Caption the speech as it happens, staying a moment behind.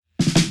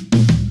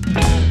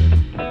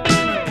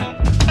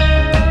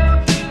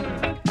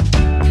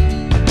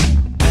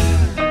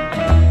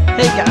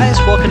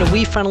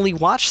we finally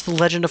watched The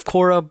Legend of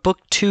Korra, Book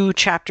 2,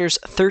 Chapters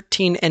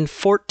 13 and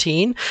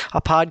 14,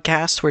 a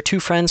podcast where two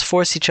friends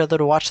force each other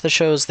to watch the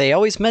shows they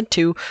always meant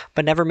to,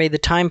 but never made the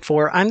time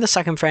for. I'm the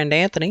second friend,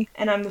 Anthony.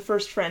 And I'm the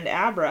first friend,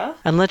 Abra.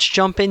 And let's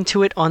jump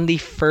into it on the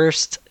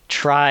first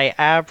try.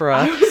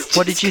 Abra,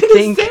 what did you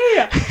think?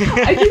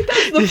 I think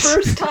that's the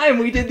first time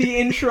we did the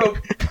intro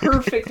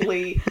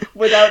perfectly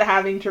without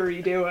having to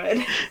redo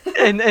it.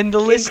 And the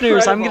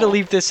listeners, I'm going to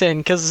leave this in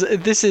because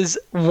this is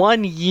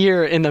 1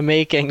 year in the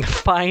making.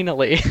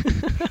 Finally,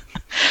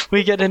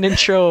 we get an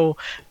intro,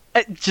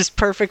 just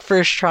perfect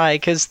first try,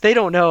 because they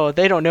don't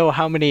know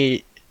how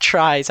many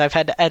tries I've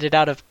had to edit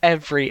out of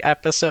every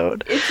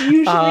episode. It's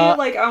usually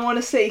I want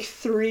to say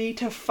 3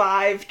 to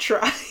 5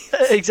 tries.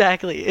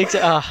 Exactly.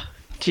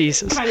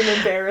 Jesus. Kind of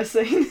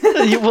embarrassing.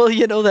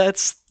 Well,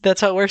 that's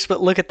how it works,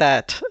 but look at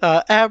that.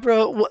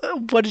 Abra,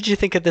 what did you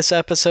think of this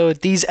episode?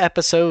 These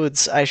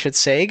episodes, I should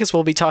say, because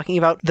we'll be talking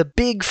about the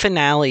big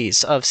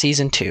finales of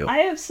Season 2. I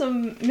have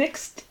some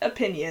mixed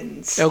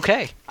opinions.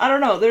 Okay. I don't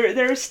know.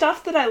 There's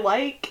stuff that I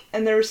like,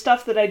 and there's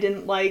stuff that I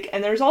didn't like,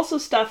 and there's also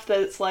stuff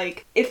that's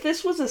like, if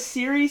this was a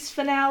series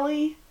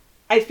finale,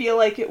 I feel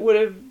like it would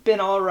have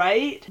been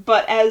alright,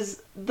 but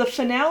as the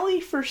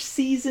finale for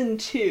Season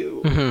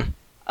 2...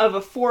 of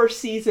a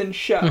 4-season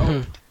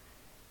show,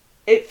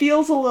 it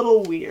feels a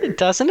little weird.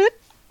 Doesn't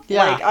it?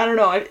 Yeah. I don't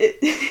know.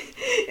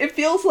 It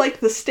feels like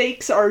the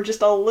stakes are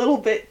just a little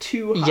bit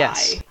too high.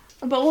 Yes.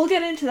 But we'll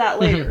get into that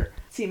later.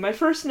 See, my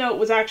first note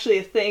was actually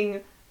a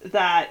thing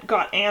that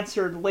got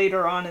answered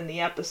later on in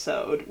the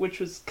episode, which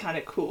was kind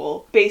of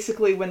cool.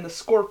 Basically, when the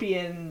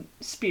scorpion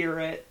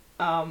spirit,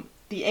 the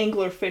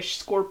anglerfish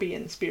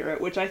scorpion spirit,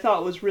 which I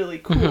thought was really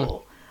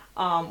cool,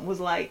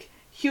 was like,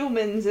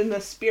 humans in the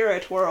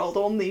spirit world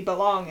only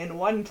belong in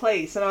one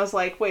place. And I was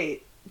like,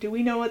 wait, do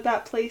we know what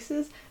that place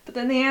is? But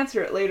then they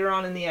answer it later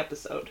on in the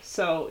episode.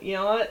 So, you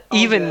know what?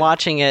 Even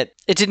watching it,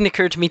 it didn't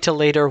occur to me till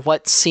later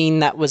what scene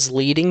that was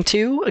leading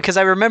to. Because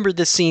I remembered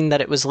the scene that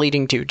it was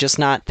leading to, just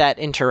not that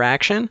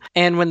interaction.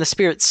 And when the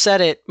spirit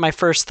said it, my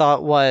first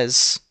thought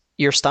was,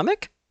 your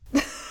stomach?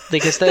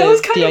 Because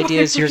the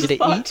idea is you're going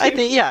to eat.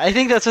 I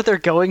think that's what they're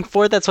going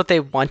for. That's what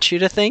they want you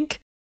to think.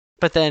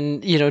 But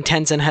then,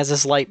 Tenzin has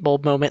this light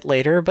bulb moment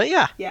later, but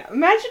yeah. Yeah,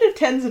 imagine if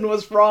Tenzin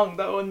was wrong,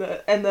 though,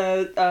 and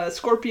the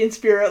scorpion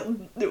spirit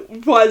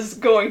was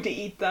going to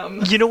eat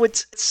them.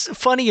 What's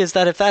funny is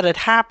that if that had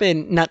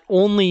happened, not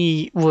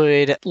only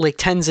would,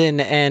 Tenzin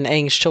and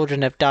Aang's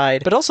children have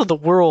died, but also the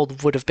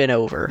world would have been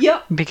over.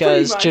 Yep,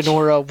 because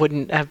Jinora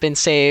wouldn't have been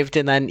saved,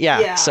 and then,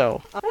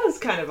 so. That was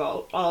kind of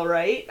all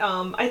right.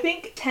 I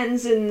think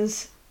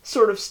Tenzin's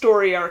sort of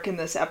story arc in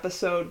this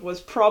episode was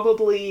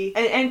probably,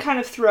 and kind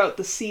of throughout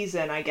the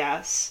season, I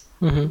guess,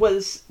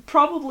 was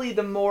probably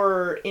the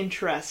more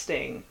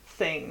interesting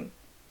thing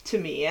to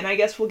me, and I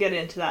guess we'll get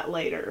into that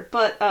later.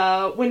 But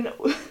when I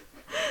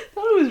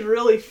thought it was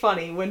really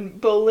funny when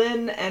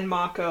Bolin and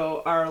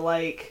Mako are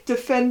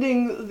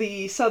defending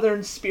the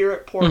Southern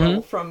Spirit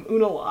Portal from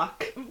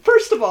Unalaq.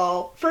 First of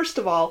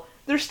all,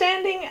 they're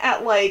standing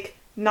at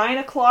 9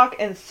 o'clock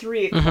and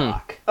 3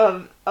 o'clock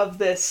of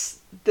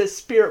this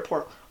Spirit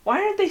Portal. Why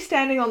aren't they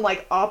standing on,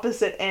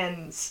 opposite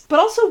ends?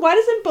 But also, why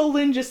doesn't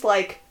Bolin just,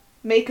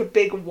 make a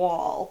big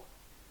wall?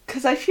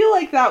 Because I feel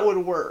like that would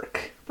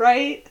work,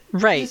 right?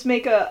 Right. Just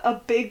make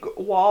a big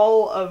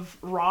wall of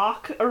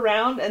rock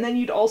around, and then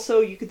you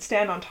could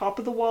stand on top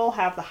of the wall,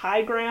 have the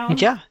high ground.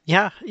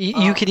 Yeah.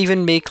 You could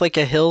even make,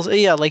 a hill,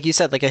 like you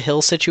said, a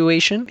hill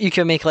situation. You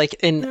could make,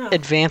 an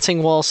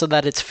advancing wall so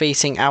that it's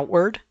facing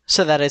outward,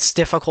 so that it's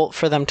difficult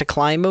for them to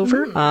climb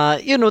over.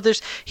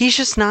 He's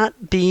just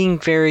not being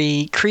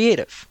very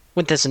creative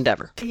with this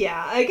endeavor.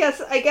 Yeah, I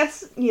guess,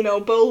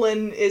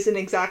 Bolin isn't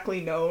exactly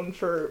known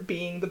for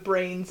being the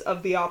brains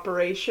of the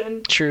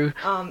operation. True.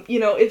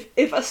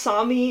 If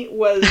Asami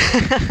was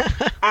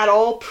at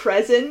all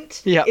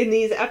present in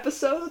these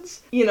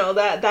episodes,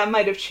 that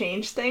might have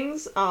changed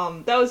things.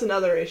 That was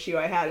another issue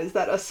I had, is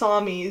that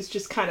Asami is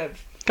just kind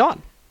of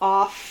gone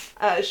off.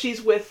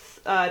 She's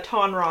with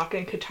Tonraq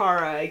and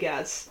Katara, I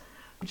guess.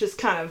 Just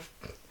kind of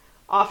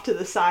off to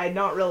the side,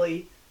 not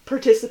really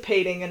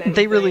participating in anything.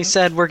 They really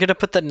said, we're going to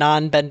put the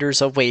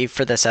non-benders away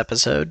for this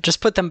episode. Just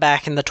put them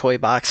back in the toy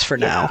box for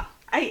now.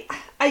 I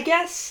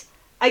guess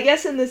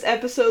in this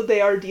episode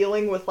they are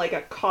dealing with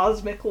a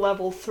cosmic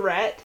level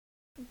threat.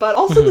 But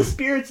also the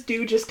spirits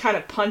do just kind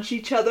of punch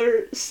each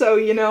other,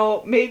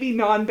 so, maybe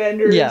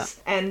non-benders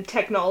and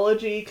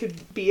technology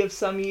could be of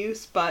some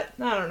use, but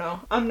I don't know.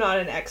 I'm not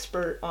an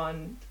expert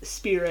on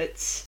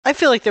spirits. I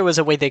feel like there was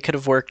a way they could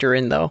have worked her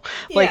in, though.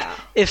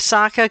 If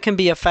Sokka can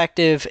be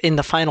effective in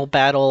the final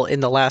battle in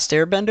The Last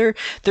Airbender,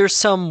 there's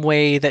some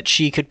way that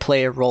she could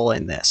play a role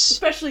in this.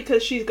 Especially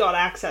because she's got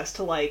access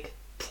to,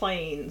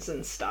 planes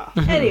and stuff.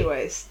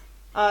 Anyways,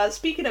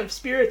 speaking of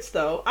spirits,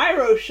 though,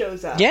 Iroh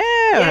shows up. Yeah!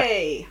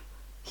 Yay!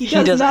 He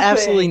does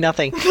absolutely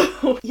nothing.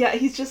 Yeah,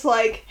 he's just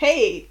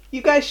hey,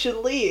 you guys should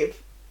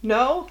leave.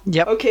 No?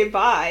 Yep. Okay,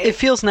 bye. It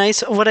feels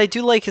nice. What I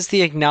do like is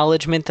the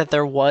acknowledgement that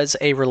there was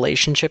a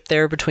relationship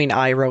there between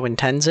Iroh and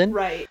Tenzin.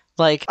 Right.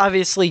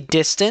 Obviously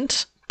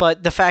distant,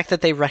 but the fact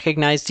that they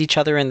recognized each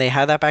other and they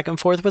had that back and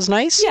forth was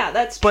nice. Yeah,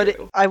 that's true.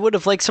 But I would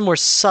have liked some more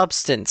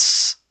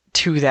substance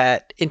to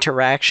that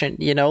interaction,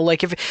 you know?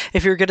 Like,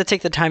 if you're going to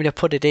take the time to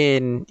put it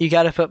in, you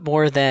got to put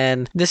more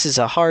than, this is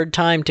a hard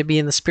time to be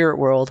in the spirit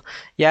world.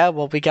 Yeah,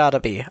 well, we gotta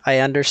be. I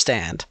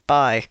understand.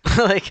 Bye.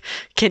 Like,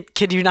 can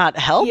you not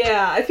help?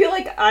 Yeah, I feel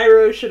like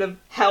Iroh should have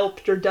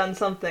helped or done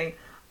something.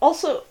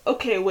 Also,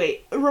 okay,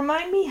 wait.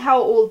 Remind me how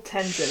old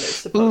Tenzin is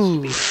supposed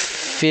to be.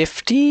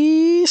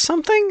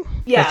 50-something?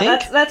 Yeah,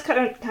 that's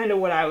kind of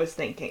what I was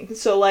thinking.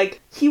 So,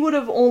 like, he would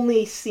have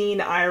only seen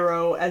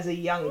Iroh as a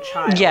young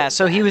child. Yeah,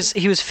 so he was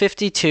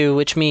 52,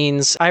 which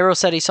means Iroh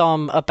said he saw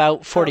him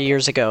about 40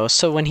 years ago.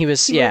 So when he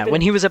was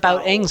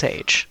about Aang's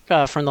age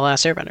from The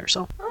Last Airbender.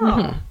 So.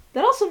 Oh.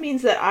 That also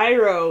means that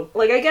Iroh,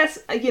 like, I guess,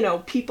 you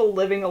know, people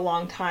living a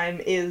long time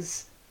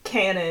is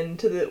canon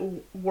to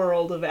the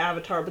world of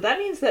Avatar, but that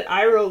means that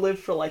Iroh lived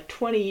for like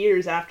 20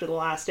 years after The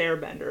Last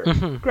Airbender.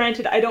 Mm-hmm.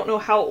 Granted, I don't know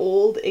how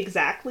old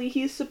exactly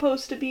he's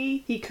supposed to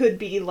be. He could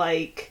be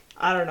like,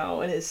 I don't know,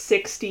 in his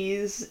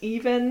 60s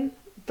even,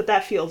 but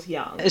that feels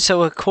young.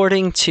 So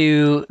according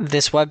to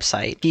this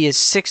website, he is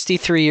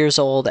 63 years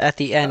old at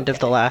the end of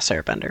The Last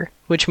Airbender,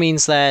 which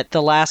means that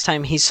the last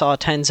time he saw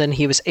Tenzin,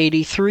 he was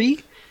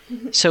 83.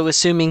 So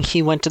assuming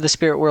he went to the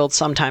spirit world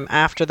sometime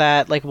after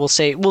that, like we'll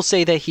say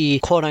that he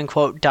quote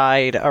unquote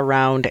died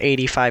around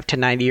 85 to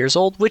 90 years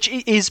old, which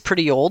is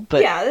pretty old,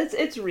 but yeah,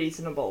 it's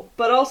reasonable.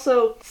 But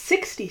also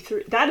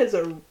 63,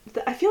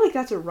 I feel like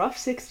that's a rough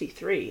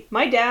 63.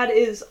 My dad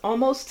is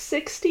almost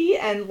 60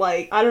 and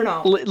like, I don't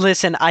know.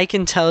 Listen, I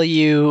can tell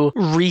you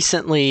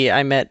recently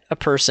I met a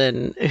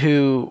person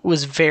who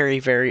was very,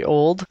 very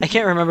old. I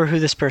can't remember who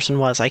this person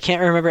was. I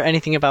can't remember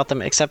anything about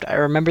them except I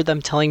remember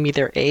them telling me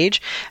their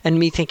age and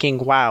me thinking,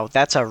 wow,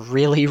 that's a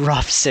really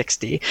rough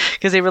 60,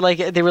 because they were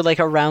like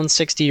around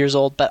 60 years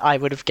old, but I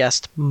would have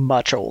guessed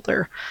much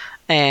older.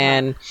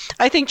 And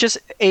I think just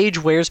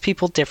age wears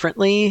people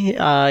differently.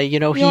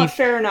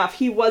 Fair enough.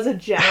 He was a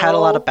general. Had a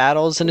lot of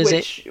battles in his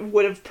which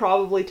would have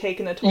probably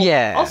taken a toll.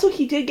 Yeah. Also,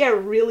 he did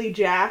get really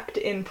jacked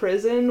in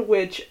prison,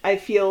 which I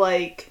feel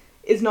like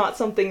is not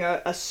something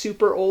a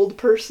super old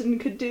person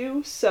could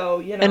do. So,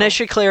 you know. And I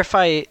should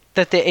clarify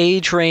that the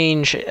age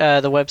range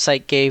the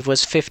website gave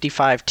was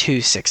 55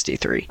 to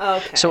 63.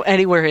 Okay. So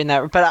anywhere in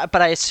that,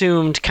 but I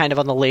assumed kind of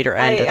on the later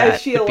end of that.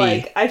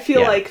 I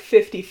feel like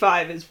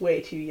 55 is way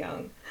too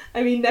young.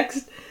 I mean,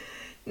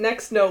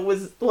 next note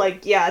was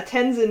like, yeah,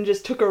 Tenzin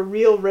just took a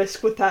real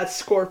risk with that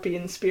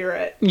scorpion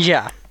spirit.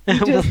 Yeah.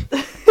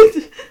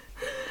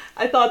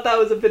 I thought that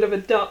was a bit of a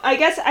dumb. I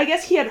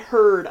guess he had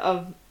heard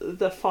of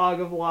the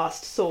Fog of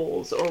Lost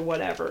Souls or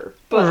whatever,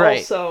 but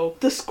also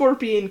the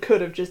scorpion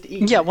could have just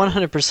eaten. Yeah,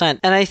 100%.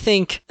 And I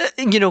think,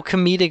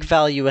 comedic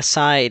value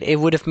aside, it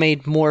would have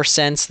made more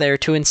sense there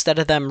to, instead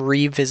of them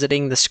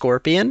revisiting the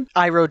scorpion,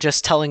 Iroh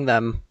just telling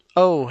them,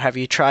 oh, have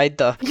you tried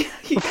the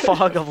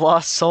Fog of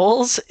Lost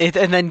Souls?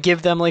 And then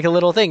give them like a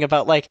little thing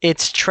about like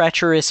its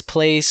treacherous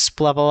place,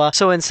 blah, blah, blah.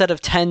 So instead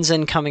of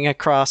Tenzin coming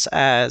across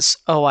as,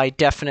 oh, I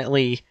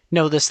definitely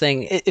know this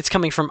thing, it's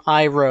coming from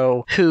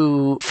Iroh,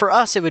 who, for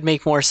us, it would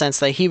make more sense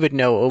that he would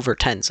know over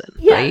Tenzin.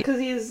 Yeah, because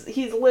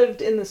he's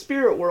lived in the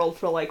spirit world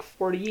for like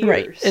 40 years.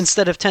 Right.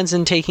 Instead of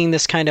Tenzin taking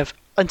this kind of,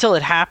 until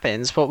it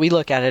happens, what we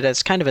look at it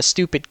as kind of a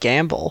stupid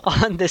gamble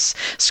on this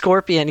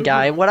scorpion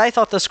guy. Mm-hmm. What I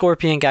thought the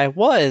scorpion guy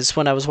was,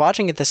 when I was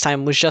watching it this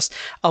time, was just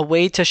a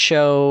way to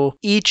show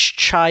each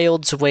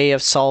child's way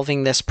of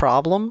solving this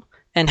problem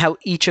and how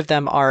each of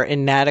them are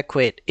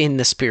inadequate in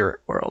the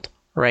spirit world,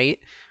 right?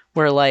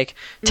 Where, like,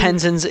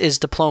 Tenzin's is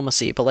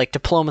diplomacy, but, like,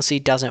 diplomacy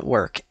doesn't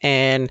work.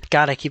 And,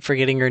 God, I keep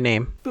forgetting her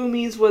name.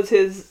 Bumi's was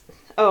his...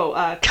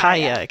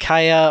 Kaya.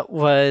 Kaya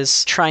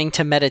was trying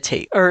to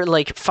meditate, or,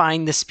 like,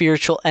 find the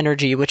spiritual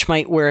energy, which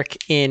might work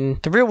in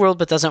the real world,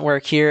 but doesn't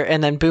work here.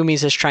 And then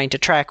Bumi's is trying to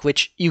track,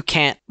 which you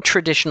can't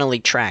traditionally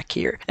track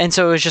here. And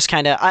so it was just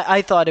kind of...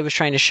 I thought it was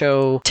trying to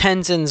show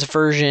Tenzin's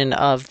version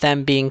of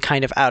them being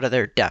kind of out of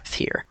their depth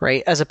here,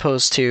 right? As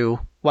opposed to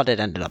what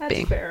it ended up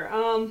being. That's fair.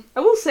 I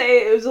will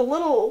say it was a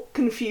little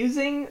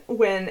confusing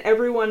when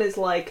everyone is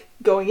like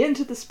going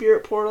into the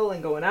spirit portal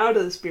and going out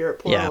of the spirit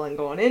portal and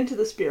going into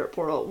the spirit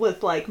portal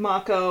with like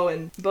Mako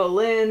and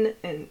Bolin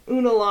and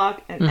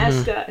Unalaq and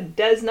Eska and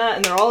Desna,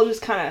 and they're all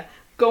just kind of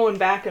going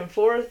back and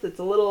forth. It's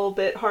a little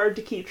bit hard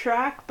to keep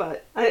track,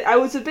 but I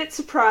was a bit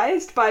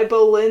surprised by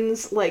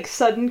Bolin's like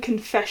sudden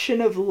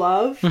confession of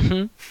love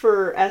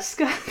for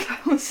Eska.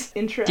 That was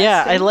interesting.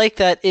 Yeah, I like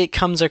that it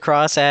comes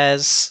across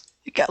as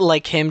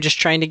like him just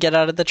trying to get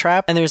out of the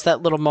trap, and there's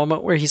that little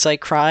moment where he's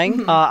like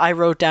crying. I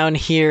wrote down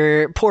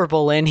here, poor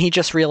Bolin, he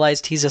just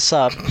realized he's a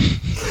sub.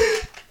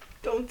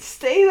 Don't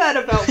say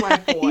that about my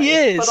boy. He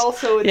is, but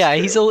also it's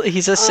true. he's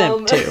he's a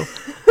simp too.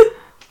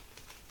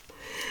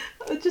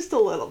 Just a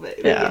little bit.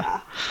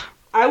 Yeah.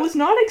 I was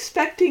not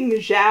expecting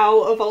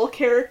Zhao of all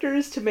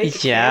characters to make a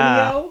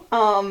cameo.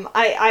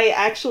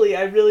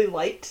 I really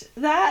liked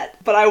that,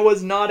 but I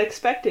was not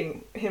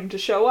expecting him to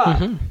show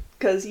up.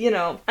 Because,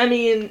 I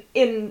mean,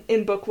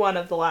 in book 1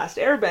 of The Last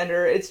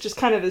Airbender, it's just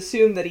kind of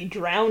assumed that he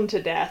drowned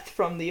to death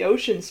from the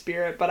ocean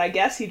spirit, but I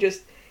guess he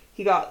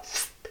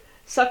got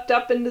sucked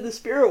up into the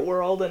spirit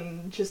world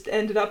and just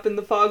ended up in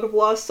the Fog of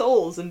Lost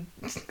Souls and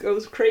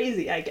goes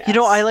crazy, I guess.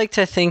 I like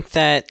to think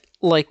that,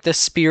 like, the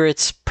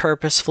spirits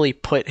purposefully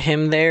put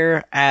him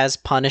there as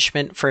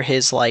punishment for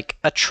his, like,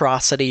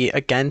 atrocity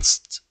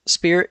against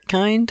spirit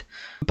kind.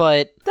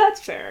 But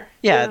that's fair.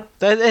 Yeah.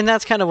 And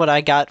that's kind of what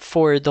I got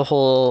for the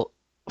whole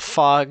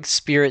fog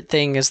spirit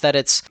thing, is that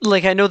it's,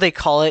 like, I know they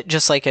call it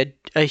just like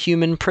a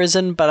human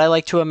prison, but I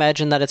like to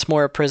imagine that it's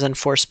more a prison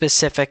for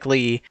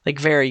specifically, like,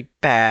 very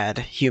bad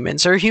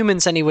humans, or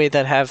humans anyway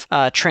that have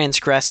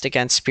transgressed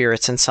against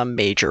spirits in some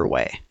major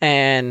way.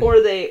 And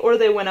or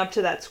they went up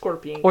to that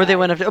scorpion guy, or they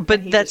went up,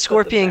 but that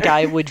scorpion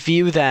guy would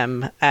view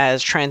them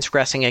as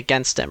transgressing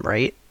against him,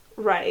 right?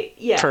 Right,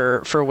 yeah.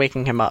 For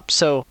waking him up.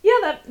 So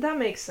yeah, that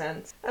makes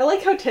sense. I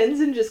like how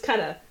Tenzin just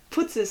kind of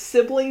puts his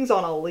siblings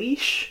on a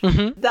leash.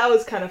 Mm-hmm. That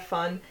was kind of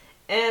fun.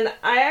 And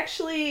I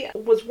actually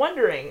was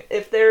wondering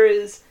if there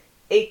is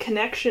a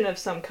connection of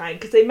some kind,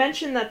 because they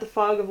mentioned that the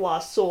Fog of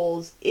Lost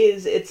Souls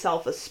is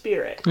itself a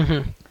spirit.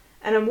 Mm-hmm.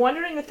 And I'm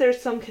wondering if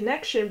there's some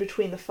connection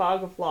between the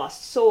Fog of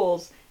Lost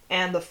Souls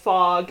and the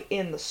fog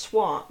in the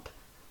swamp.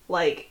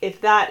 Like, if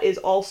that is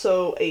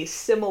also a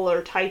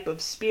similar type of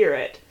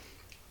spirit,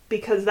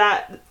 because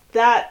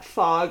that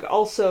fog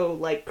also,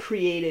 like,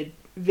 created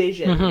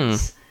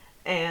visions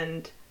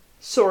and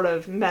sort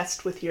of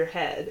messed with your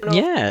head.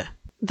 Yeah.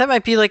 That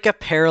might be like a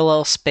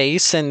parallel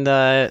space in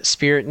the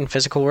spirit and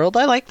physical world.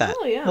 I like that.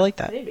 Oh, yeah. I like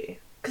that. Maybe.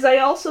 Because I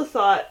also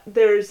thought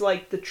there's,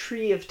 like, the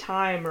Tree of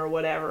Time or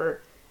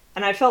whatever,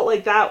 and I felt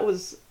like that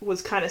was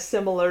kind of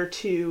similar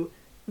to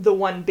the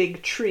one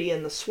big tree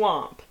in the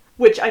swamp,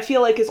 which I feel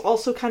like is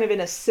also kind of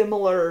in a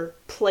similar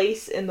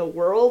place in the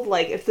world.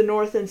 Like, if the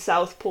North and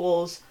South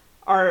poles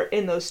are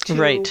in those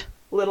two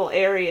little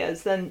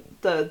areas, then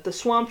the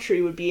swamp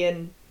tree would be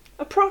in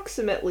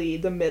approximately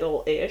the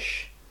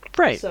middle-ish.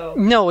 Right. So.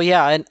 No,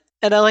 yeah,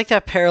 and I like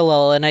that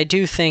parallel, and I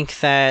do think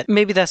that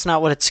maybe that's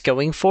not what it's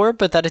going for,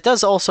 but that it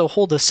does also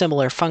hold a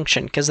similar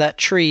function, because that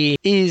tree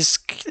is,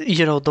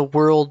 the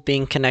world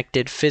being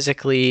connected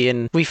physically,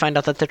 and we find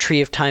out that the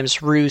Tree of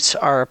Time's roots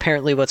are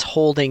apparently what's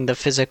holding the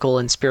physical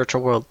and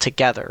spiritual world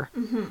together,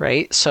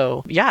 right?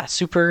 So, yeah,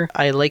 super,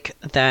 I like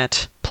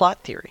that plot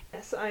theory.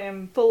 Yes, I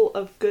am full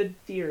of good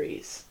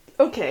theories.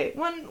 Okay,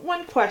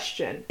 one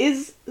question.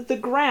 Is the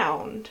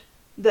ground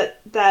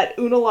that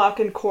Unalaq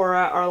and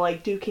Korra are,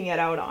 like, duking it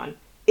out on,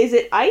 is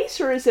it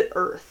ice or is it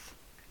earth?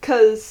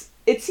 Because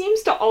it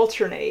seems to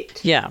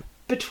alternate. Yeah.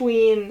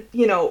 Between,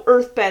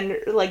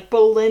 Earthbender, like,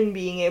 Bolin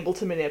being able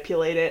to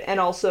manipulate it, and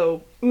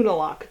also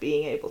Unalaq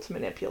being able to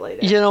manipulate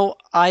it.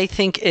 I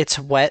think it's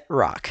wet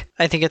rock.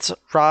 I think it's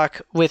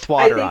rock with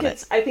water on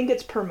it. I think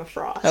it's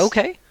permafrost.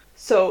 Okay.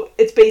 So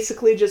it's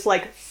basically just,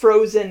 like,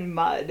 frozen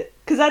mud.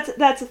 Because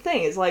that's the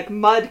thing, is, like,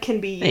 mud can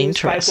be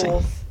used by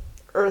both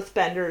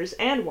earthbenders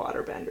and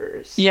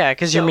waterbenders. Yeah,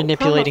 because you're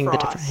manipulating the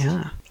different...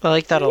 Yeah, I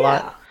like that a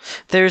lot.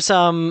 There's,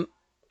 I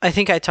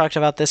think I talked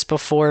about this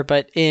before,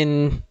 but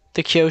in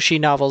the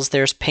Kyoshi novels,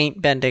 there's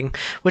paint bending,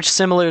 which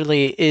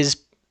similarly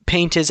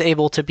paint is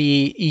able to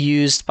be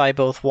used by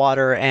both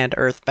water and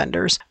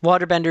earthbenders.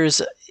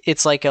 Waterbenders,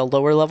 it's like a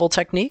lower level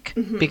technique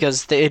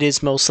because it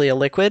is mostly a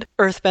liquid.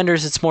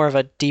 Earthbenders, it's more of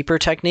a deeper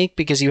technique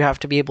because you have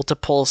to be able to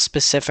pull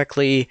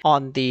specifically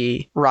on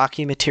the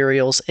rocky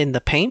materials in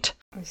the paint.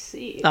 I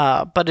see.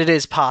 But it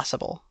is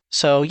possible.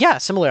 So yeah,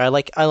 similar. I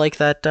like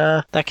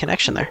that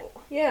connection there.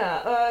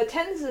 Yeah,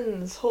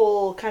 Tenzin's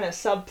whole kind of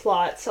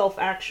subplot,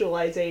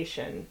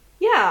 self-actualization.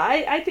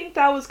 Yeah, I think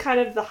that was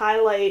kind of the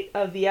highlight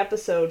of the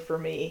episode for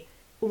me.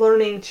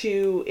 Learning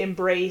to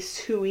embrace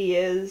who he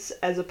is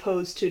as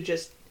opposed to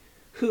just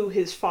who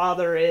his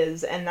father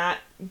is, and that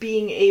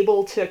being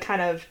able to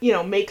kind of,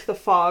 make the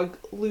fog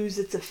lose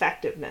its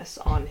effectiveness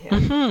on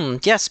him.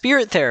 Yeah,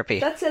 spirit therapy.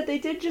 That said, they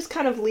did just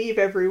kind of leave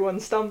everyone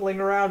stumbling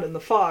around in the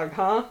fog,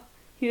 huh?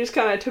 He just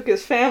kind of took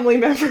his family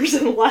members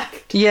and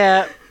left.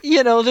 Yeah,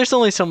 there's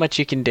only so much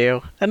you can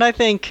do. And I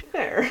think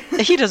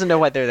he doesn't know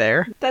why they're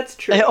there. That's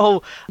true.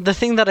 Oh, the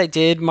thing that I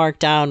did mark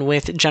down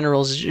with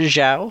General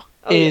Zhao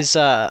is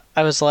I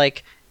was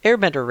like,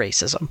 airbender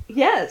racism.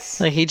 Yes.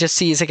 Like, he just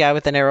sees a guy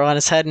with an arrow on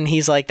his head and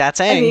he's like, that's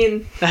Aang. I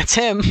mean, that's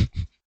him.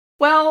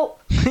 Well,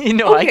 okay,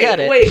 I get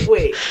it.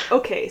 Wait.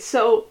 Okay,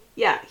 so,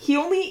 yeah, he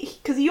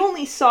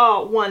only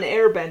saw one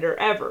airbender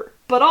ever.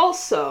 But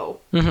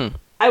also,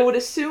 I would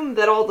assume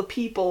that all the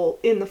people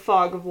in the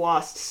Fog of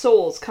Lost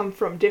Souls come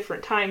from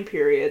different time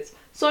periods.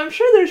 So I'm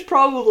sure there's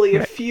probably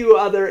a few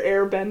other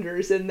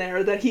airbenders in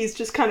there that he's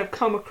just kind of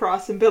come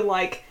across and been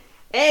like,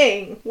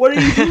 Aang, what are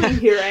you doing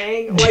here,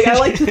 Aang? Like, I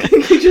like to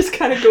think he just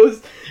kind of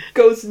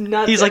goes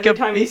nuts every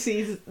time he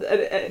sees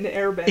an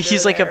airbender.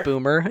 He's like a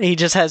boomer. He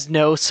just has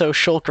no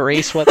social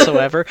grace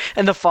whatsoever,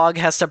 and the fog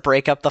has to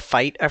break up the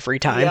fight every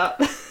time.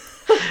 Yeah.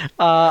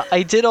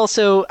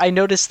 I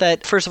noticed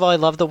that, first of all, I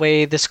love the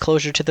way this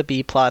closure to the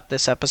B plot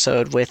this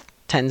episode with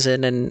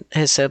Tenzin and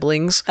his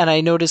siblings. And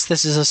I noticed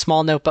this is a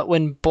small note, but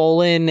when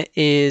Bolin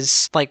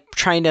is like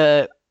trying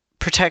to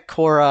protect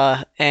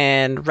Korra,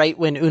 and right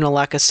when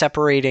Unalaq is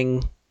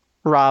separating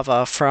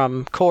Rava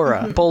from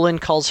Korra,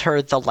 Bolin calls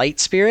her the light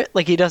spirit.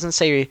 Like, he doesn't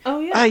say,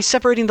 he's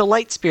separating the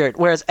light spirit,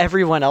 whereas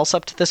everyone else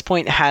up to this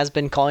point has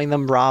been calling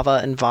them Rava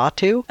and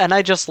Vatu. And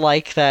I just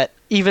like that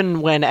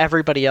even when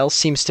everybody else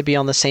seems to be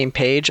on the same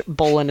page,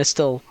 Bolin is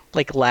still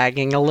like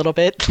lagging a little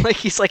bit. Like,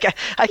 he's like,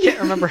 I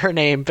can't remember her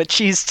name, but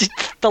she's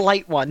the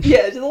light one.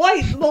 Yeah, the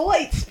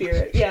light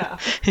spirit. Yeah.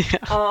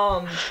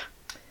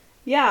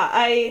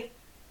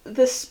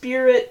 The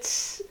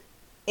spirits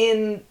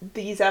in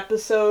these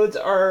episodes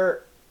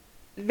are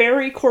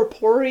very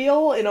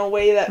corporeal in a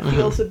way that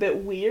feels a bit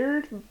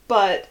weird,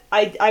 but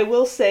I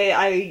will say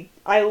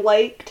I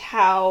liked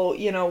how,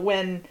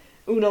 when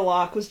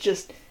Unalaq was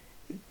just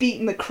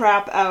beating the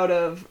crap out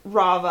of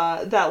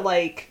Rava, that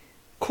like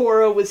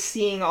Korra was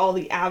seeing all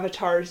the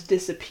avatars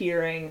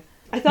disappearing.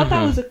 I thought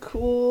that was a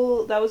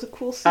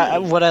cool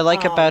scene. What I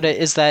like about it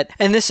is that,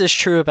 and this is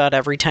true about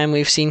every time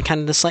we've seen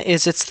kind of this,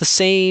 is it's the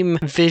same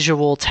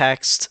visual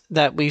text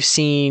that we've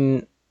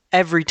seen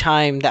every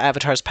time the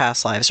Avatar's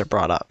past lives are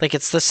brought up. Like,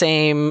 it's the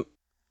same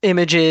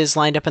images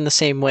lined up in the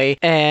same way,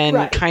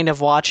 and kind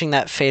of watching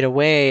that fade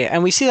away.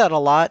 And we see that a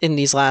lot in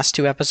these last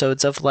 2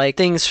 episodes of like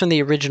things from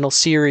the original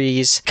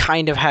series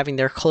kind of having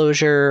their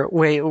closure.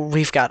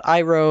 We've got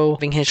Iroh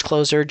having his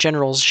closure,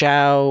 General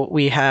Zhao.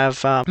 We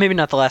have maybe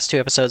not the last 2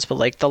 episodes, but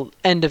like the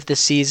end of the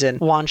season,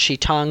 Wan Shi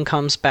Tong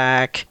comes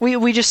back.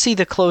 We just see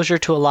the closure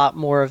to a lot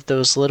more of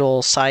those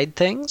little side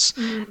things.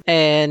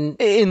 And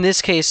in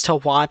this case, to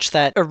watch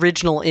that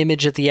original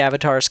image of the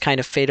Avatars kind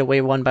of fade away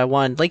one by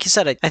one, like you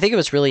said, I think it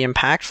was really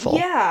impactful.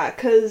 Yeah,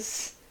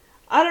 because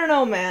I don't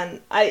know,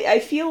 man. I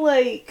feel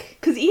like,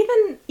 because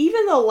even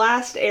the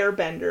last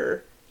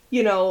Airbender,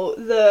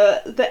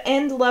 the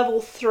end level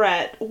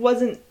threat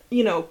wasn't,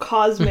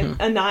 cosmic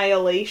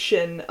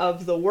annihilation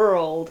of the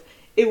world.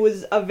 It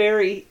was a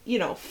very,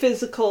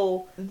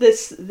 physical,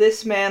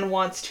 this man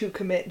wants to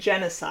commit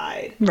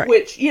genocide,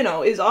 which,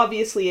 is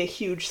obviously a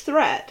huge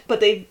threat. But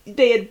they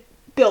had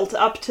built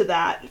up to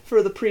that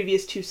for the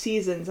previous 2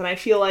 seasons, and I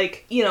feel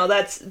like,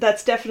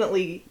 that's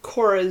definitely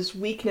Korra's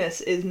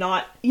weakness, is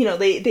not,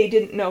 they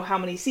didn't know how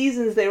many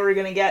seasons they were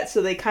going to get,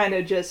 so they kind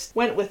of just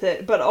went with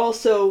it. But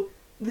also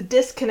the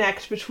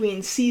disconnect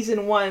between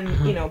season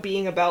 1,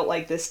 being about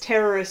like this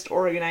terrorist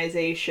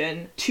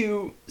organization,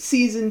 to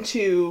season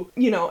 2,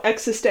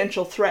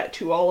 existential threat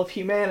to all of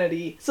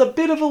humanity. It's a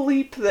bit of a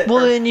leap there.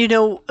 Well,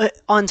 and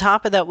on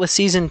top of that, with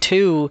season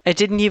 2, it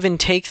didn't even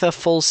take the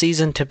full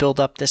season to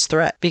build up this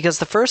threat, because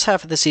the first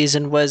half of the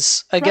season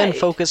was again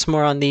focused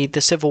more on the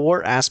Civil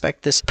War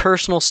aspect, this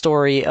personal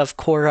story of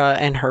Korra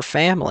and her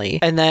family.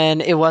 And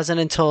then it wasn't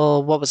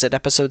until, what was it,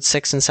 episode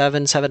 6 and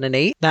 7 and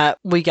 8, that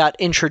we got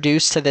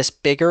introduced to this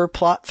bigger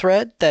plot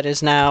thread that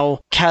is now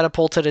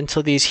catapulted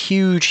into these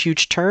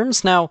huge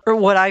turns. Now, or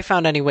what I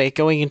found anyway,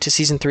 going into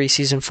season 3,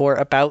 season 4,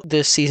 about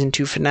this season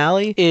 2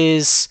 finale,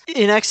 is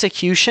in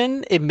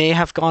execution, it may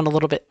have gone a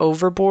little bit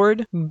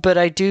overboard, but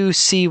I do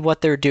see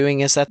what they're doing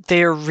is that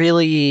they're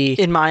really,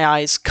 in my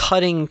eyes,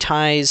 cutting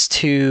ties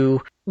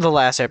to The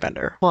Last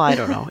Airbender. Well, I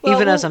don't know.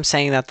 Even as I'm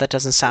saying that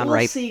doesn't sound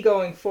right. We'll see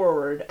going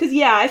forward. Because,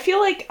 I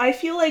feel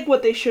like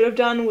what they should have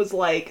done was,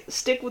 like,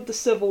 stick with the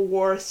Civil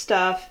War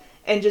stuff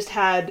and just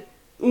had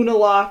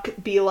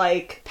Unalaq be,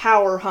 like,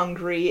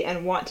 power-hungry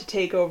and want to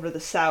take over the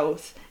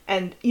South.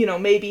 And,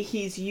 maybe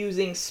he's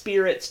using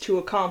spirits to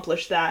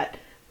accomplish that.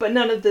 But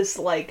none of this,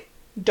 like,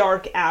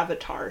 dark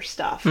Avatar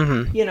stuff.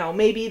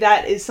 Maybe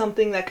that is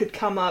something that could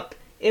come up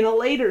in a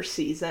later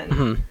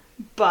season.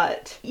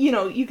 But,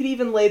 you could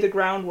even lay the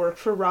groundwork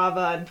for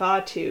Rava and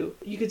Vatu.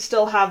 You could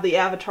still have the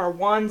Avatar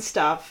 1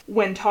 stuff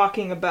when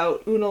talking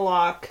about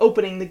Unalaq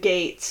opening the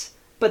gates.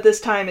 But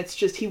this time it's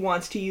just he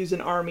wants to use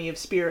an army of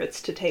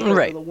spirits to take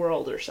over the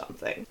world or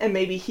something. And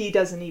maybe he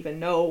doesn't even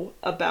know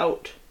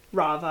about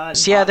Rava and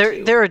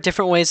Vatu. There are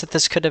different ways that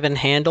this could have been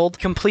handled.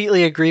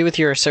 Completely agree with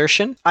your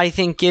assertion. I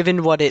think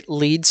given what it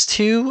leads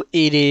to,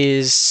 it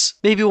is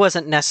maybe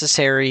wasn't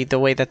necessary the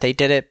way that they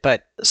did it,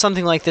 but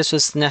something like this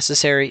was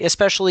necessary,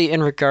 especially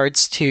in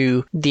regards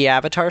to the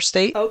Avatar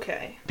state.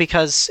 Okay.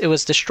 Because it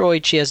was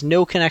destroyed, she has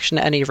no connection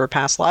to any of her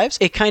past lives.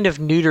 It kind of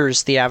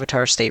neuters the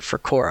Avatar state for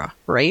Korra,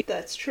 right?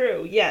 That's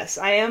true, yes.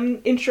 I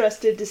am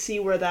interested to see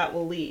where that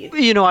will lead.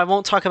 I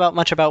won't talk about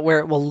much about where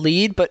it will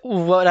lead, but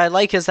what I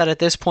like is that at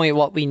this point,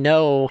 what we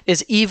know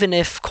is even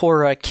if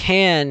Korra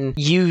can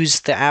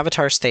use the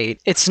Avatar state,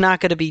 it's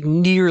not going to be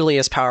nearly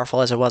as powerful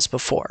as it was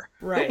before.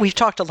 Right. We've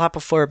talked a lot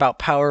before about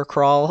power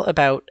crawl,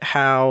 about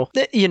how,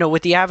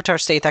 with the Avatar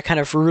state, that kind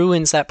of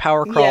ruins that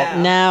power crawl.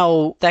 Yeah.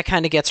 Now that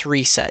kind of gets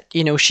reset.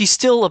 She's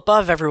still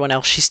above everyone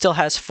else. She still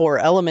has 4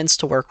 elements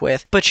to work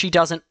with, but she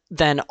doesn't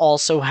then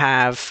also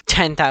have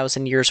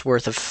 10,000 years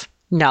worth of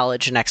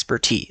knowledge and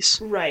expertise.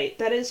 Right,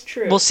 that is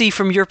true. We'll see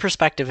from your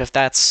perspective if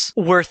that's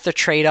worth the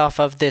trade-off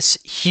of this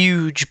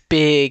huge,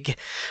 big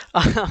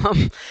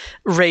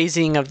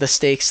raising of the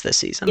stakes this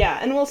season. Yeah,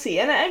 and we'll see.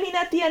 And I mean,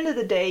 at the end of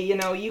the day,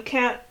 you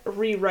can't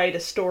rewrite a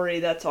story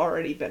that's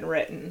already been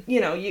written.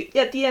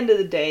 At the end of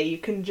the day, you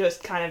can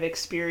just kind of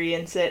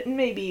experience it, and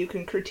maybe you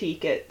can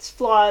critique its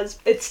flaws.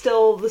 It's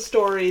still the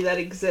story that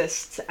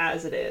exists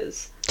as it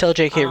is. Tell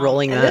J.K.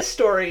 Rowling that. This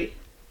story...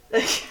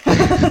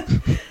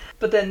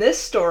 But then this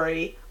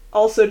story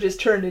also just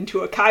turned into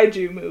a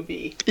kaiju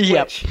movie,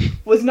 which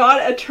was not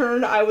a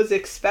turn I was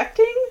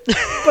expecting,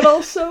 but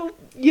also,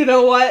 you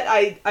know what?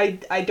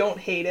 I don't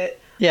hate it.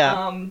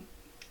 Yeah.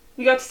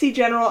 We got to see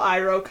General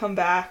Iroh come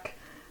back,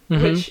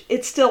 which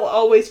it still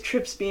always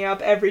trips me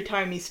up every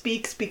time he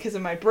speaks because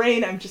in my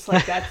brain I'm just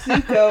like, that's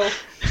Zuko,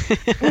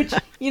 which,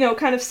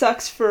 kind of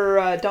sucks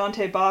for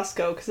Dante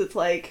Bosco because it's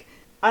like,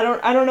 I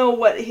don't know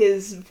what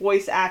his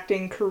voice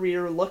acting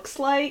career looks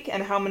like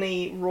and how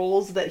many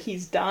roles that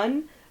he's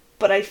done,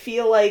 but I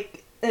feel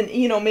like, and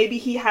maybe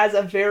he has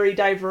a very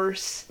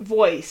diverse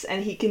voice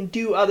and he can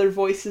do other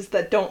voices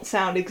that don't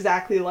sound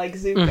exactly like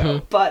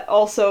Zuko, but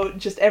also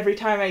just every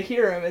time I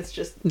hear him, it's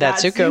just,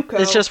 that's Zuko.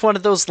 It's just one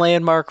of those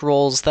landmark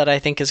roles that I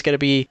think is going to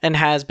be, and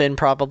has been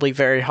probably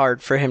very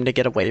hard for him to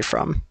get away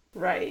from.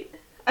 Right.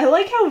 I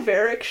like how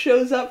Varric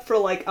shows up for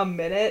like a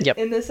minute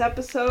in this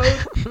episode.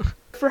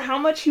 For how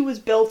much he was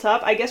built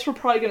up, I guess we're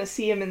probably going to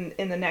see him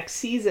in the next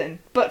season,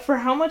 but for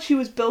how much he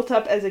was built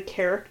up as a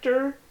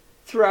character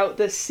throughout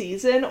this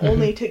season,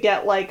 only to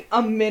get like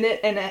a minute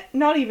and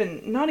not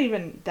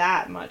even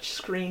that much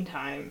screen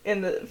time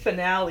in the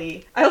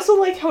finale. I also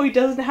like how he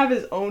doesn't have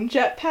his own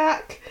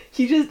jetpack.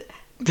 He just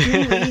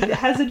really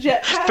has a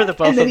jetpack, for the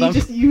both and then of them. He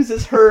just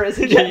uses her as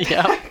a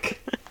jetpack.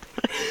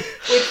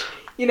 Which,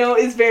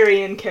 is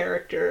very in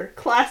character.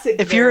 Classic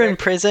If you're in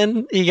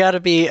prison, you gotta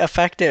be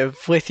effective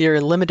with your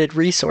limited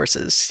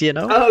resources,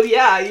 Oh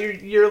yeah,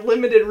 your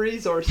limited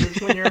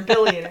resources when you're a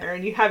billionaire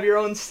and you have your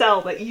own cell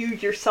that you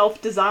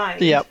yourself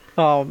designed. Yep.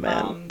 Oh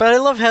man. But I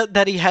love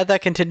that he had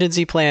that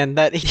contingency plan,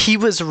 that he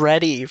was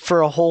ready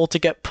for a hole to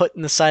get put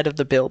in the side of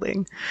the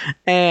building.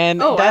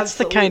 And that's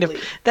the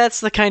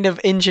kind of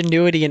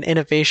ingenuity and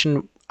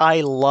innovation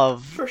I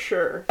love. For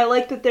sure. I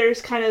like that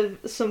there's kind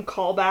of some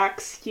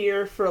callbacks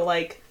here for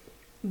like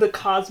the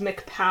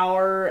cosmic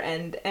power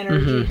and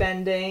energy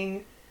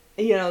bending,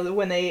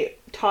 when they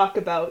talk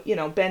about,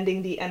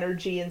 bending the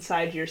energy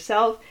inside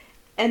yourself.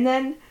 And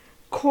then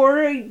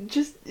Korra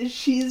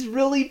she's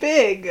really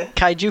big.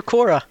 Kaiju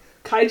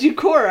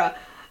Korra.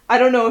 I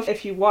don't know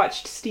if you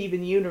watched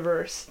Steven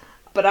Universe,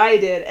 but I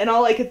did. And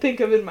all I could think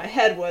of in my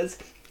head was,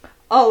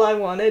 all I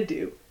want to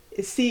do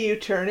is see you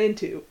turn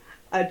into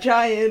a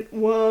giant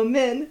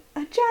woman.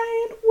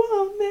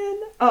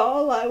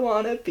 All I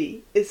want to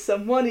be is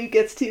someone who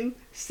gets to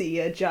see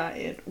a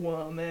giant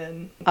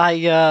woman.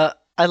 I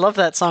love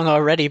that song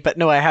already, but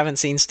no, I haven't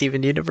seen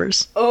Steven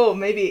Universe. Oh,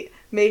 maybe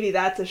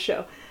that's a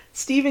show.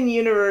 Steven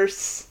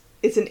Universe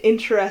is an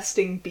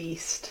interesting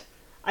beast.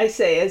 I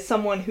say, as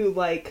someone who,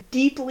 like,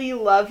 deeply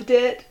loved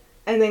it,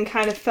 and then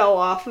kind of fell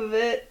off of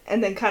it,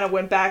 and then kind of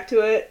went back to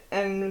it,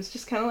 and was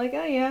just kind of like,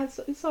 oh yeah,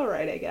 it's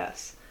alright, I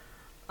guess.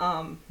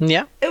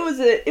 Yeah.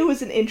 It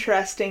was an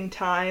interesting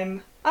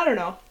time. I don't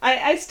know.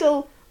 I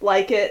still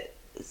like it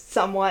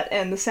somewhat,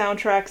 and the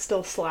soundtrack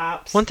still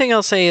slaps. One thing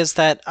I'll say is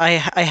that I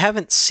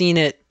haven't seen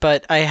it,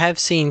 but I have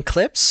seen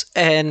clips,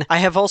 and I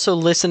have also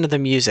listened to the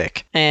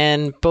music.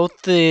 And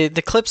both the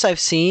clips I've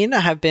seen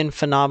have been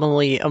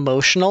phenomenally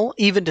emotional,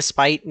 even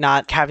despite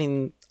not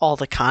having all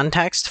the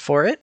context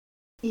for it.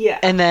 Yeah.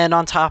 And then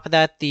on top of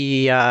that,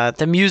 the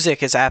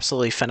music is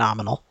absolutely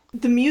phenomenal.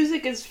 The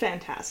music is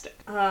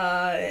fantastic.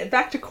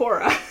 Back to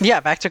Korra. Yeah,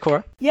 back to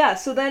Korra. Yeah,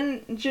 so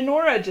then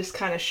Jinora just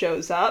kind of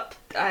shows up.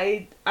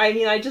 I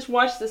mean, I just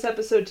watched this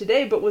episode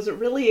today, but was it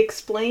really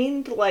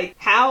explained, like,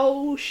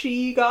 how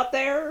she got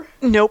there?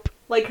 Nope.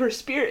 Like,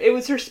 it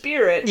was her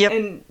spirit, yep.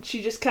 And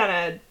she just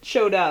kind of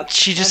showed up.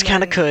 She just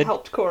kind of could.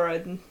 Helped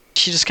Korra.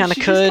 She just kind of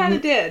could. Just kind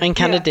of did. And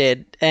kind of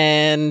did.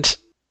 And,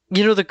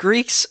 the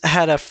Greeks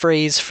had a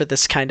phrase for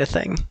this kind of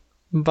thing,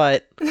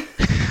 but...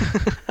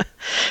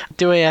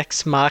 Deus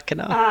ex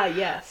machina. Ah,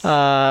 yes.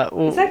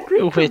 Is that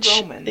Greek or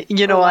Roman?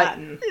 Or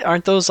Latin?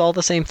 Aren't those all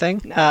the same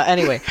thing? No.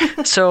 Anyway,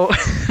 so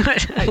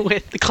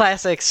with the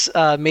classics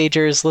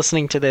majors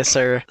listening to this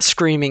are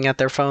screaming at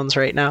their phones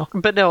right now.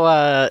 But no,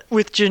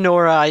 with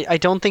Jinora, I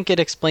don't think it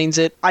explains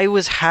it. I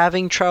was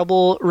having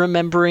trouble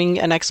remembering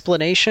an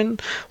explanation,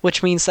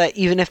 which means that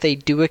even if they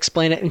do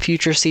explain it in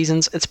future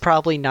seasons, it's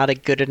probably not a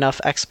good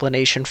enough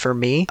explanation for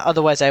me.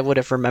 Otherwise, I would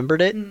have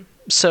remembered it.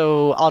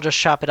 So I'll just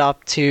chop it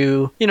up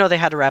to, they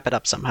had to wrap it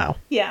up somehow.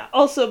 Yeah.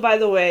 Also, by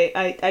the way,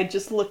 I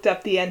just looked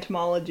up the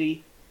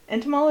etymology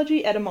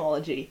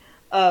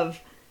of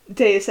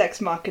Deus Ex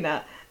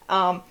Machina.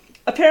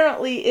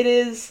 Apparently it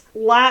is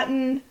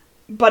Latin,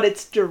 but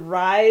it's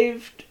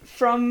derived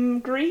from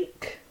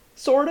Greek,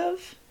 sort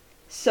of.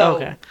 So,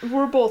 okay.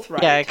 We're both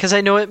right. Yeah, because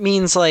I know it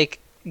means, like,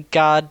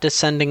 God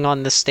descending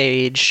on the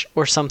stage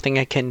or something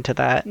akin to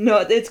that? No,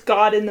 it's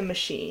God in the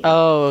machine.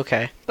 Oh,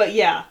 okay. But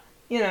yeah,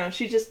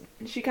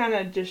 she kind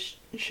of just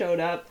showed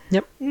up.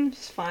 Yep.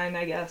 It's fine,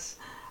 I guess.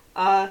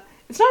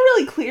 It's not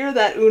really clear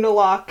that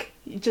Unalaq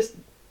just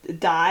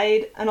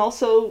died, and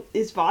also,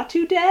 is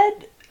Vaatu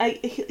dead?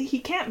 He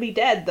can't be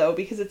dead, though,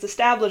 because it's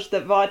established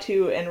that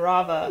Vaatu and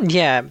Rava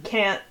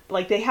can't,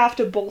 they have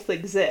to both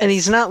exist. And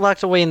he's not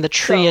locked away in the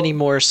tree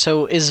anymore,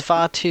 so is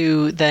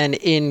Vaatu then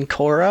in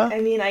Korra? I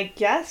mean, I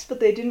guess, but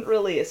they didn't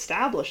really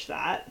establish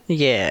that.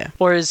 Yeah.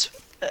 Or is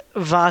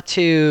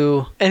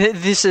Vaatu... And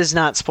this is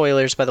not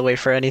spoilers, by the way,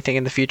 for anything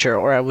in the future,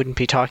 or I wouldn't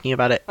be talking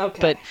about it.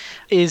 Okay. But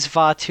is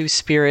Vaatu's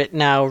spirit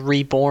now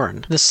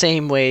reborn? The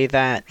same way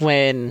that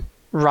when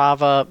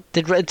Rava...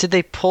 Did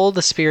they pull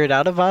the spirit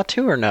out of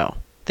Vaatu, or no?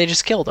 They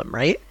just killed him,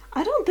 right?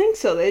 I don't think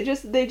so. They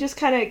just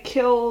kind of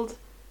killed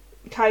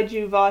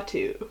Kaiju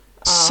Vaatu.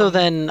 So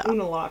then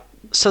Unalaq.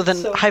 So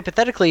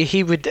hypothetically,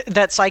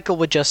 that cycle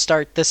would just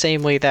start the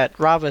same way that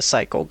Rava's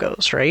cycle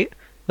goes, right?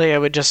 Like, I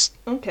would just...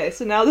 Okay,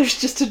 so now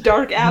there's just a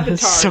dark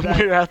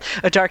avatar.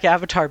 A dark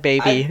avatar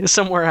baby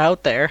somewhere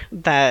out there.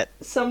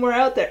 Somewhere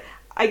out there.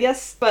 I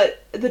guess,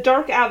 but the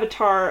dark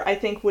avatar, I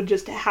think, would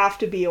just have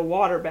to be a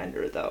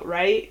waterbender, though,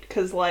 right?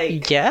 Because,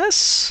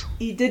 Yes?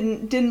 He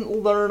didn't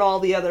learn all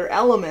the other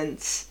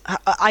elements.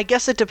 I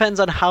guess it depends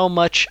on how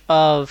much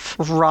of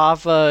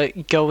Rava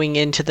going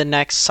into the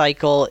next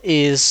cycle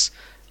is...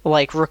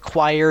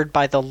 required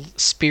by the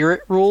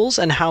spirit rules,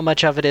 and how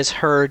much of it is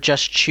her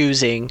just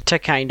choosing to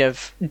kind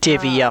of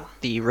divvy up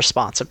the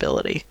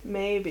responsibility.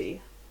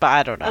 Maybe. But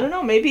I don't know. I don't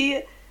know,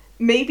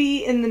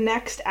 maybe in the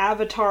next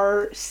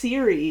Avatar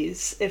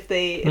series, if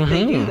they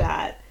do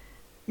that,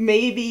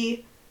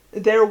 maybe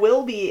there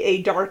will be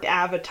a dark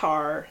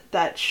avatar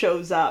that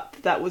shows up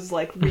that was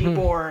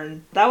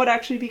reborn. That would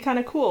actually be kind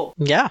of cool.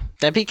 Yeah,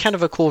 that'd be kind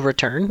of a cool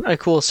return, a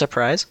cool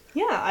surprise.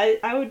 Yeah,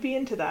 I would be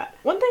into that.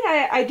 One thing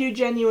I do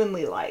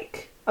genuinely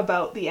like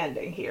about the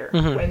ending here,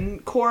 when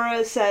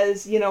Korra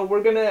says,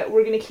 we're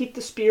gonna keep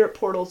the spirit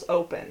portals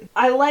open.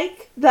 I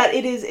like that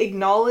it is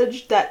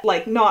acknowledged that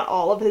not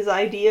all of his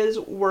ideas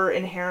were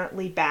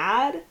inherently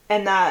bad,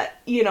 and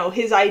that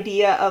his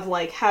idea of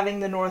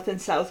having the North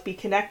and South be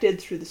connected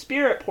through the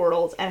spirit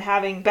portals and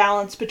having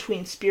balance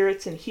between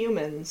spirits and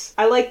humans.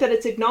 I like that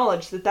it's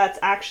acknowledged that that's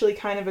actually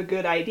kind of a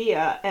good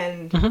idea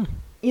and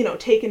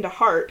taken to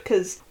heart,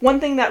 because one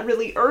thing that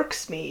really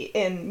irks me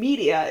in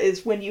media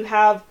is when you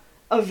have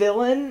a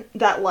villain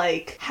that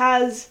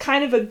has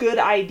kind of a good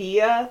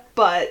idea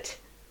but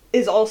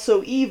is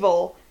also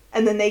evil,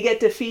 and then they get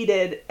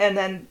defeated, and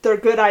then their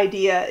good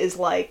idea is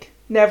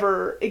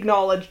never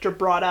acknowledged or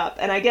brought up.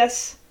 And I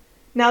guess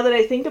now that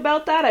I think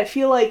about that, I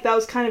feel like that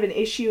was kind of an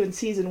issue in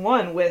season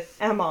 1 with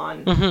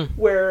Amon,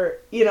 where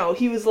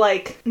he was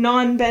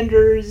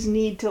non-benders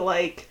need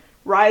to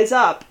rise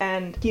up,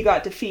 and he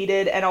got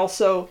defeated, and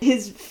also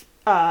his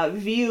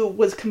view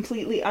was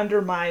completely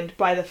undermined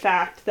by the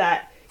fact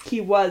that he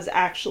was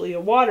actually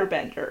a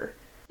waterbender.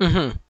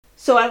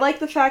 So I like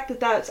the fact that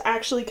that's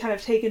actually kind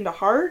of taken to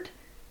heart.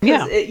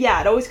 Yeah.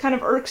 It always kind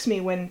of irks me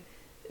when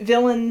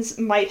villains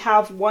might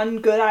have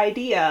one good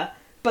idea,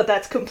 but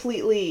that's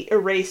completely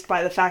erased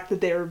by the fact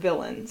that they are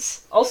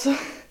villains. Also,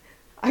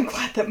 I'm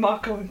glad that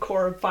Mako and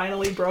Korra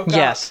finally broke up.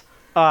 Yes.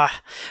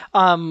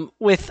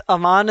 With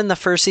Amon in the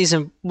first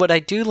season, what I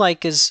do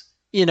like is,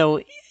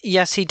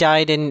 yes, he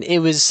died and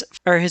his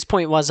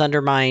point was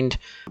undermined,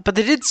 but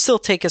they did still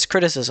take his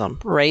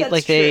criticism, right?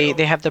 That's they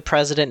true. have the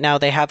president now,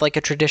 they have a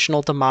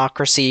traditional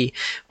democracy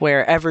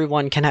where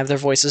everyone can have their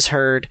voices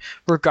heard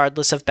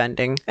regardless of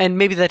bending. And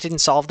maybe that didn't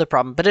solve the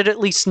problem, but it at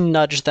least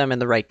nudged them in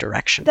the right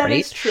direction, That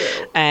right? is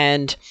true.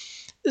 And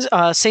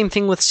same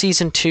thing with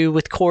season 2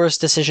 with Korra's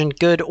decision,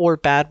 good or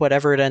bad,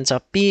 whatever it ends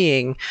up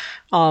being,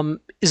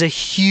 is a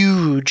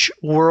huge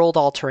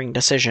world-altering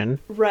decision.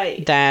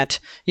 Right. That,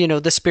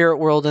 the spirit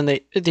world and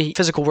the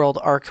physical world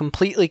are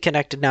completely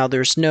connected now.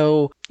 There's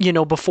no,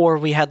 before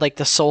we had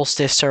the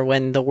solstice or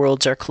when the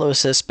worlds are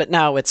closest, but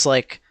now it's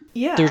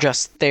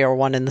they are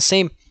one and the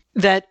same.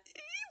 That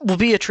will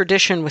be a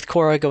tradition with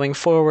Korra going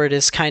forward,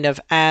 is kind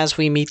of as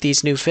we meet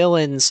these new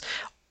villains,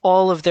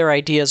 all of their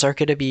ideas are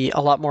going to be a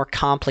lot more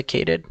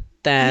complicated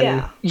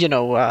than,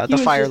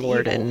 the Fire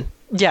Lord and...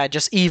 Yeah,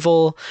 just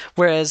evil.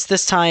 Whereas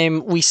this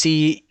time we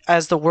see,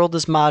 as the world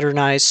is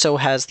modernized, so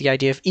has the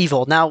idea of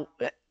evil. Now,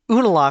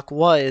 Unalaq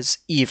was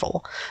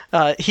evil.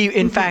 He,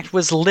 in fact,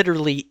 was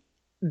literally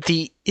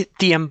the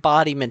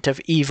embodiment of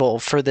evil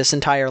for this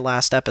entire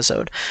last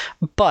episode.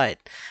 But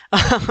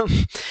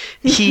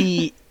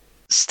he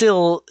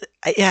still,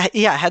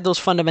 had those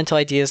fundamental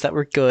ideas that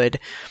were good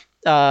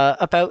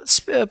about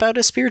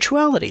his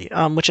spirituality,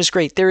 which is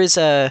great. There is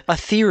a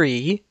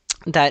theory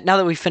that now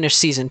that we've finished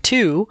season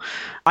 2,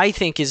 I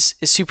think is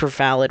super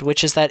valid,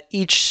 which is that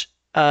each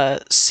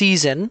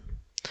season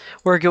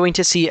we're going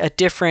to see a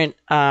different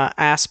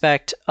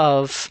aspect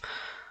of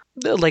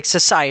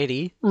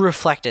society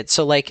reflected.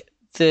 So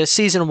the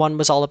season 1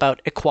 was all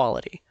about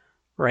equality,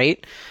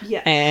 right?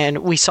 Yes. And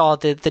we saw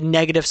the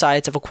negative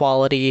sides of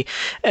equality,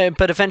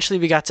 but eventually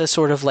we got to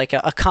sort of like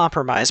a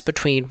compromise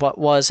between what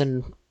was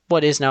and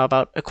what is now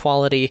about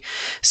equality.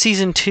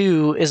 Season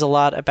 2 is a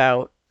lot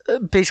about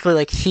basically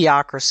like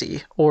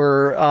theocracy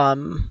or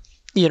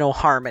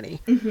harmony.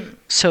 Mm-hmm.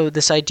 So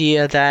this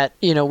idea that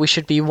we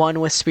should be one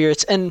with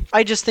spirits, and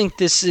I just think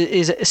this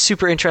is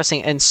super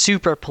interesting and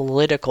super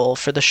political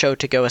for the show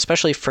to go,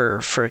 especially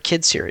for a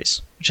kids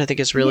series, which I think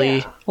is really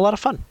a lot of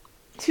fun.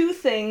 Two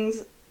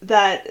things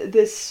that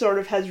this sort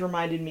of has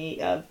reminded me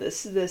of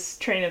this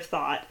train of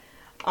thought.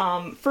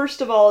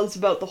 First of all, is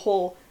about the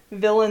whole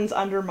villains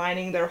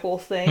undermining their whole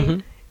thing. Mm-hmm.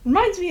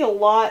 Reminds me a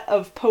lot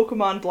of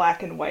Pokemon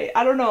Black and White.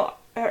 I don't know.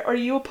 Are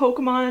you a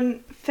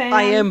Pokemon fan?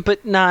 I am,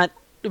 but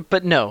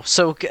no.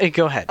 So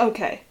go ahead.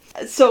 Okay.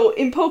 So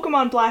in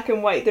Pokemon Black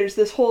and White, there's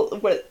this whole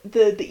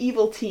the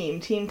evil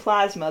Team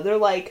Plasma. They're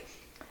like,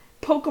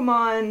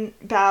 Pokemon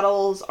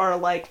battles are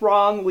like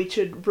wrong. We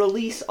should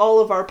release all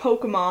of our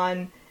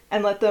Pokemon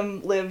and let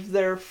them live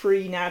their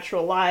free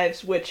natural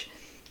lives, which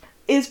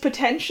is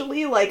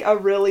potentially like a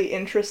really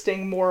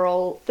interesting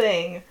moral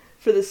thing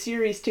for the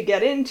series to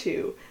get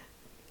into.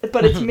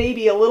 But it's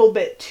maybe a little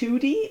bit too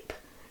deep,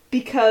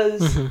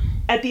 because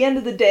at the end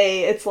of the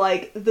day, it's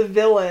like the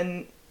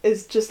villain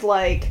is just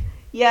like,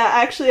 yeah,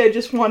 actually I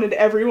just wanted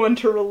everyone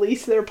to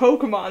release their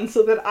Pokemon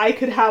so that I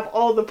could have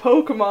all the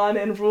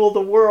Pokemon and rule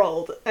the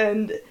world.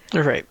 And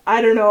right.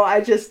 I don't know, I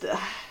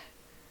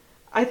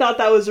thought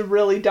that was a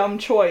really dumb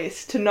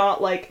choice to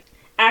not like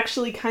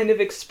actually kind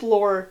of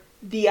explore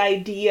the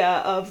idea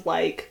of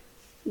like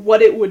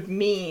what it would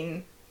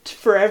mean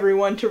for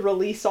everyone to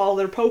release all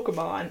their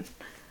Pokemon.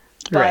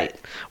 But, right.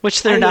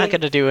 Which they're not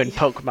going to do in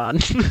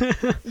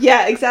Pokemon.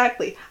 Yeah,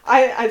 exactly.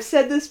 I've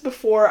said this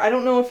before. I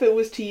don't know if it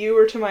was to you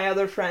or to my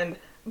other friend,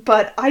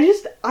 but I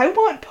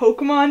want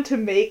Pokemon to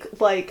make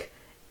like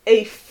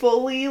a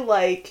fully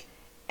like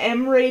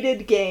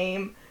M-rated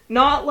game.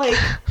 Not like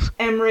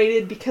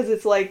M-rated because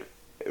it's like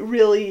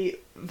really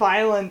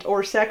violent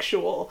or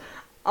sexual.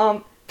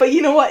 But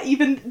you know what?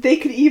 Even they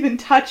could even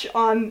touch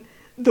on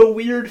the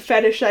weird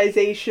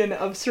fetishization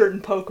of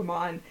certain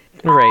Pokemon.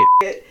 Right.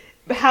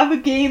 Have a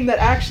game that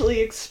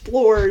actually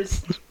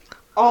explores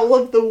all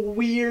of the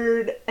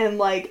weird and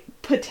like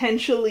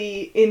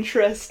potentially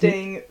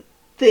interesting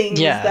things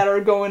that are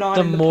going on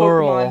in the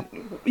moral.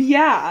 Pokemon.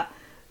 Yeah.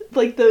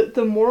 Like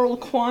the moral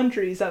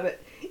quandaries of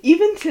it.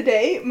 Even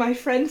today, my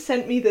friend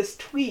sent me this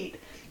tweet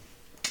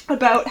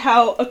about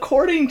how,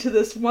 according to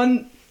this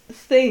one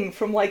thing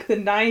from like the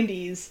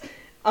 90s,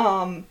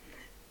 or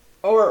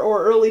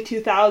early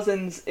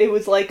 2000s, it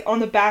was like on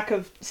the back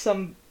of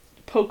some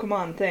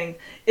Pokemon thing.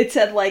 It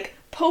said like,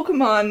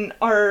 Pokemon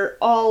are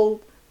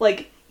all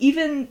like,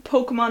 even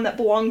Pokemon that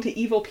belong to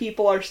evil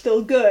people are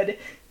still good.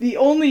 The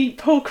only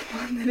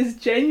Pokemon that is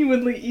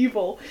genuinely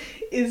evil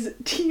is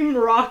Team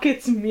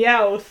Rocket's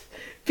Meowth,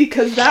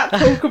 because that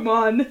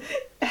Pokemon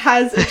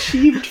has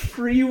achieved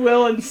free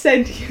will and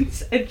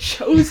sentience and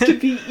chose to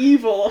be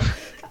evil.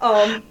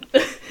 I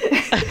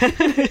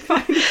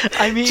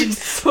find it just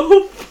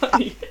so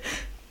funny.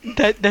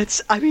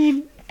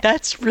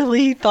 That's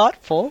really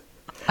thoughtful.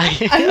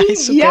 I mean,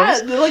 yeah,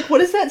 like, what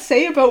does that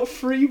say about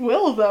free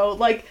will, though?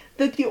 Like,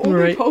 that the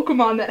only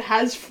Pokemon that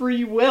has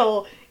free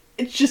will,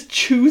 it just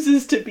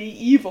chooses to be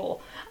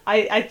evil.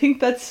 I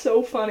think that's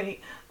so funny.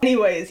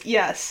 Anyways,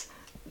 yes.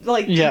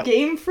 Like,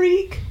 Game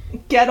Freak,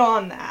 get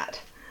on that.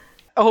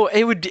 Oh,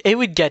 it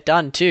would get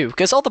done, too,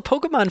 because all the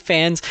Pokemon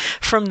fans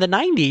from the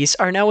 90s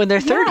are now in their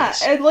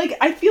 30s. Yeah, and, like,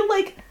 I feel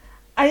like,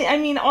 I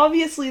mean,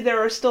 obviously there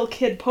are still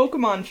kid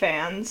Pokemon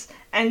fans,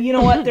 and you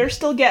know what, they're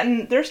still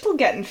getting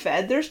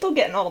fed, they're still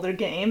getting all their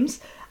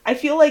games. I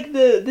feel like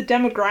the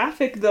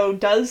demographic, though,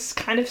 does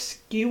kind of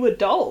skew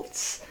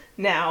adults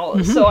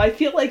now, so I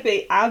feel like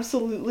they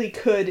absolutely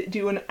could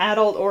do an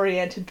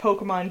adult-oriented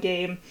Pokemon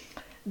game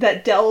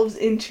that delves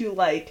into,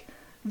 like,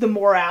 the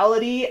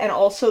morality and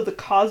also the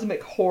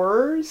cosmic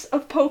horrors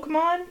of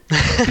Pokemon,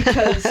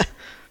 because,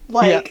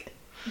 like...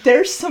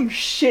 There's some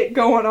shit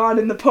going on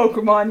in the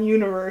Pokemon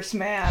universe,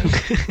 man.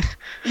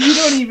 You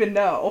don't even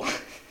know.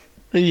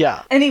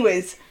 Yeah.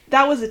 Anyways,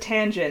 that was a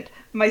tangent.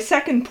 My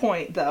second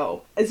point,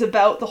 though, is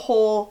about the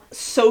whole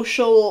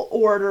social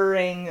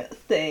ordering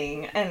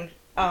thing. And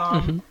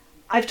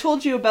I've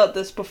told you about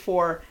this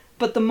before,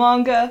 but the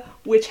manga,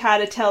 Witch Hat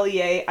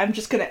Atelier, I'm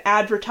just going to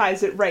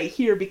advertise it right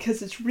here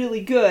because it's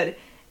really good.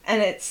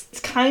 And it's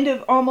kind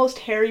of almost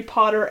Harry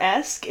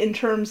Potter-esque in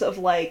terms of,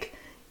 like,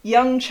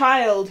 young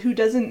child who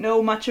doesn't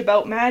know much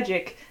about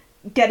magic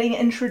getting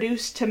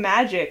introduced to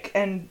magic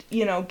and,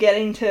 you know,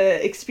 getting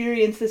to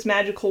experience this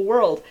magical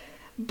world.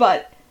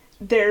 But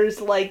there's,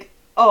 like,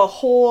 a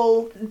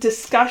whole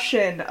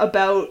discussion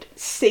about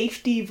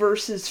safety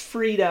versus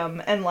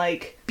freedom and,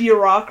 like,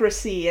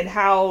 bureaucracy and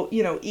how,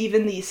 you know,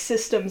 even these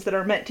systems that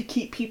are meant to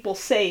keep people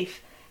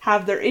safe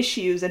have their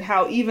issues, and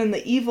how even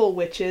the evil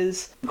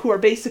witches, who are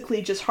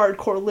basically just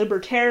hardcore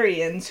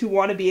libertarians who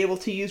want to be able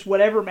to use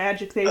whatever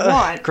magic they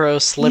want.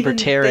 Gross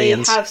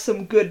libertarians. They have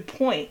some good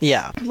points.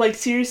 Yeah. Like,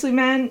 seriously,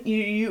 man,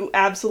 you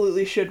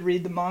absolutely should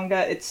read the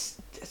manga.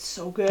 It's It's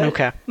so good.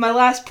 Okay. My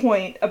last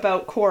point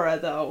about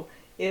Korra, though,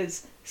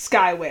 is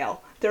Sky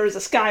Whale. There is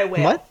a Sky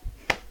Whale. What?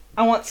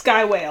 I want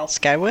Sky Whale.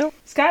 Sky Whale?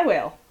 Sky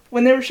Whale.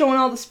 When they were showing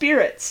all the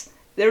spirits,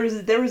 there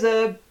was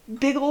a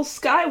big old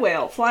Sky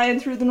Whale flying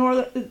through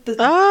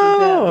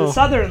the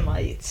Southern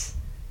Lights.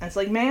 And it's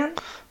like, man,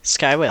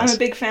 Sky Whales. I'm a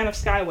big fan of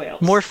Sky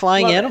Whales. More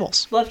flying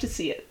animals. Love to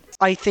see it.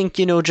 I think,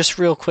 just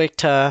real quick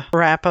to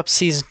wrap up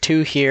season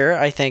 2 here,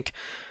 I think,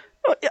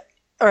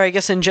 or I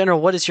guess in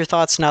general, what is your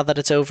thoughts now that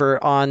it's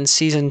over on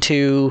season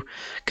 2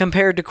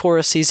 compared to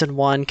Korra season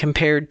 1,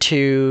 compared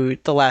to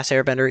The Last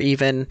Airbender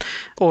even,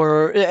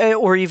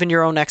 or even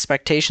your own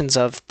expectations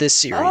of this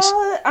series?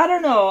 I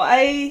don't know.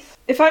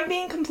 If I'm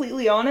being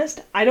completely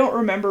honest, I don't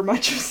remember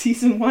much of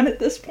season 1 at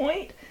this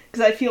point,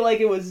 because I feel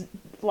like it was,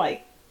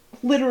 like,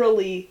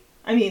 literally,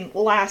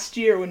 last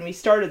year when we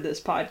started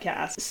this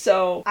podcast,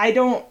 so I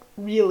don't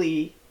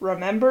really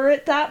remember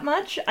it that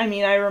much.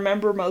 I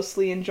remember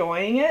mostly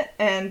enjoying it,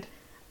 and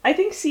I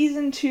think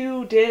season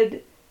 2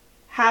 did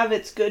have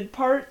its good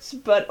parts,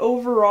 but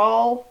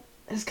overall,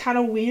 it's kind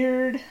of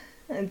weird.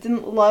 I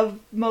didn't love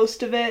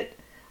most of it.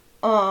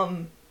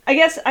 I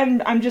guess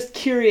I'm just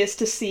curious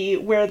to see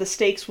where the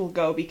stakes will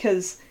go,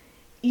 because,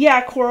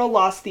 yeah, Korra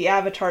lost the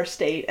Avatar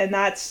state, and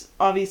that's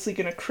obviously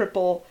going to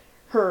cripple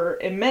her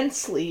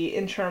immensely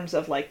in terms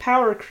of, like,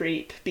 power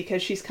creep,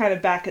 because she's kind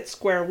of back at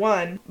square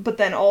one, but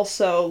then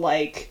also,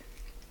 like,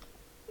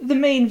 the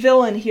main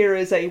villain here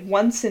is a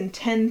once in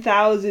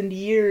 10,000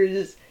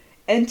 years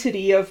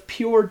entity of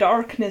pure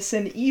darkness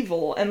and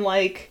evil, and,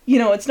 like,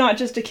 it's not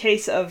just a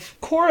case of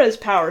Korra's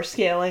power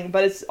scaling,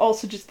 but it's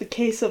also just the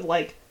case of,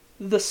 like,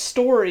 the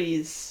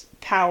story's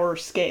power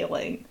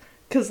scaling,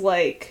 because,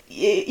 like,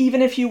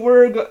 even if you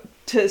were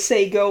to,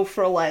 say, go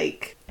for,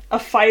 like, a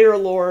Fire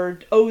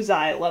Lord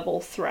Ozai level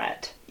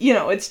threat,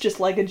 it's just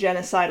like a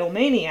genocidal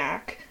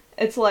maniac.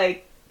 It's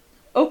like,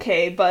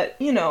 okay, but,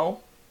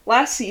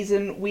 last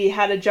season we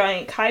had a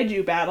giant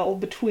kaiju battle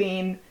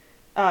between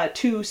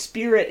two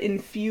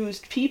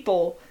spirit-infused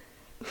people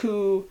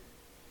who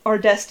are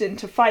destined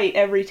to fight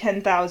every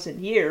 10,000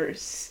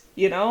 years.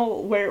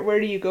 Where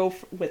do you go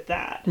with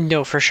that?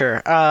 No, for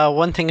sure.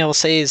 One thing I will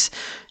say is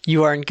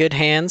you are in good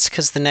hands,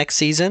 because the next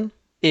season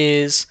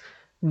is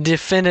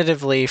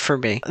definitively, for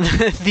me,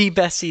 the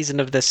best season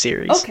of this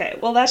series. Okay,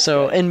 well that's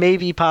good. And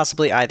maybe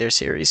possibly either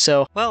series.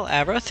 So, well,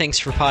 Abra, thanks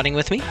for potting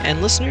with me.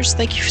 And listeners,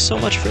 thank you so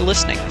much for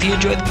listening. If you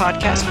enjoyed the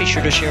podcast, be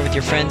sure to share with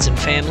your friends and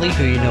family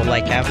who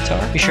like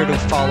Avatar. Be sure to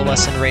follow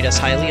us and rate us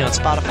highly on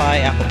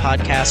Spotify, Apple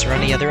Podcasts, or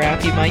any other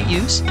app you might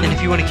use. And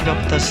if you want to keep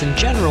up with us in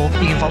general,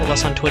 you can follow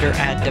us on Twitter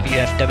at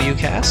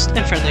WFWcast.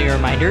 And friendly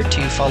reminder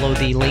to follow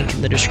the link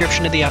in the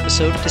description of the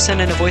episode to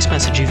send in a voice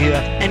message if you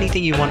have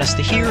anything you want us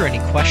to hear or any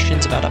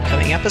questions about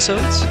upcoming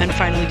episodes. And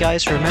finally,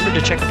 guys, remember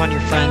to check up on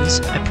your friends.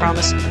 I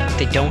promise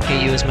they don't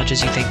hate you as much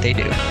as you think they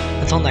do.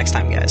 Until next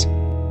time, guys.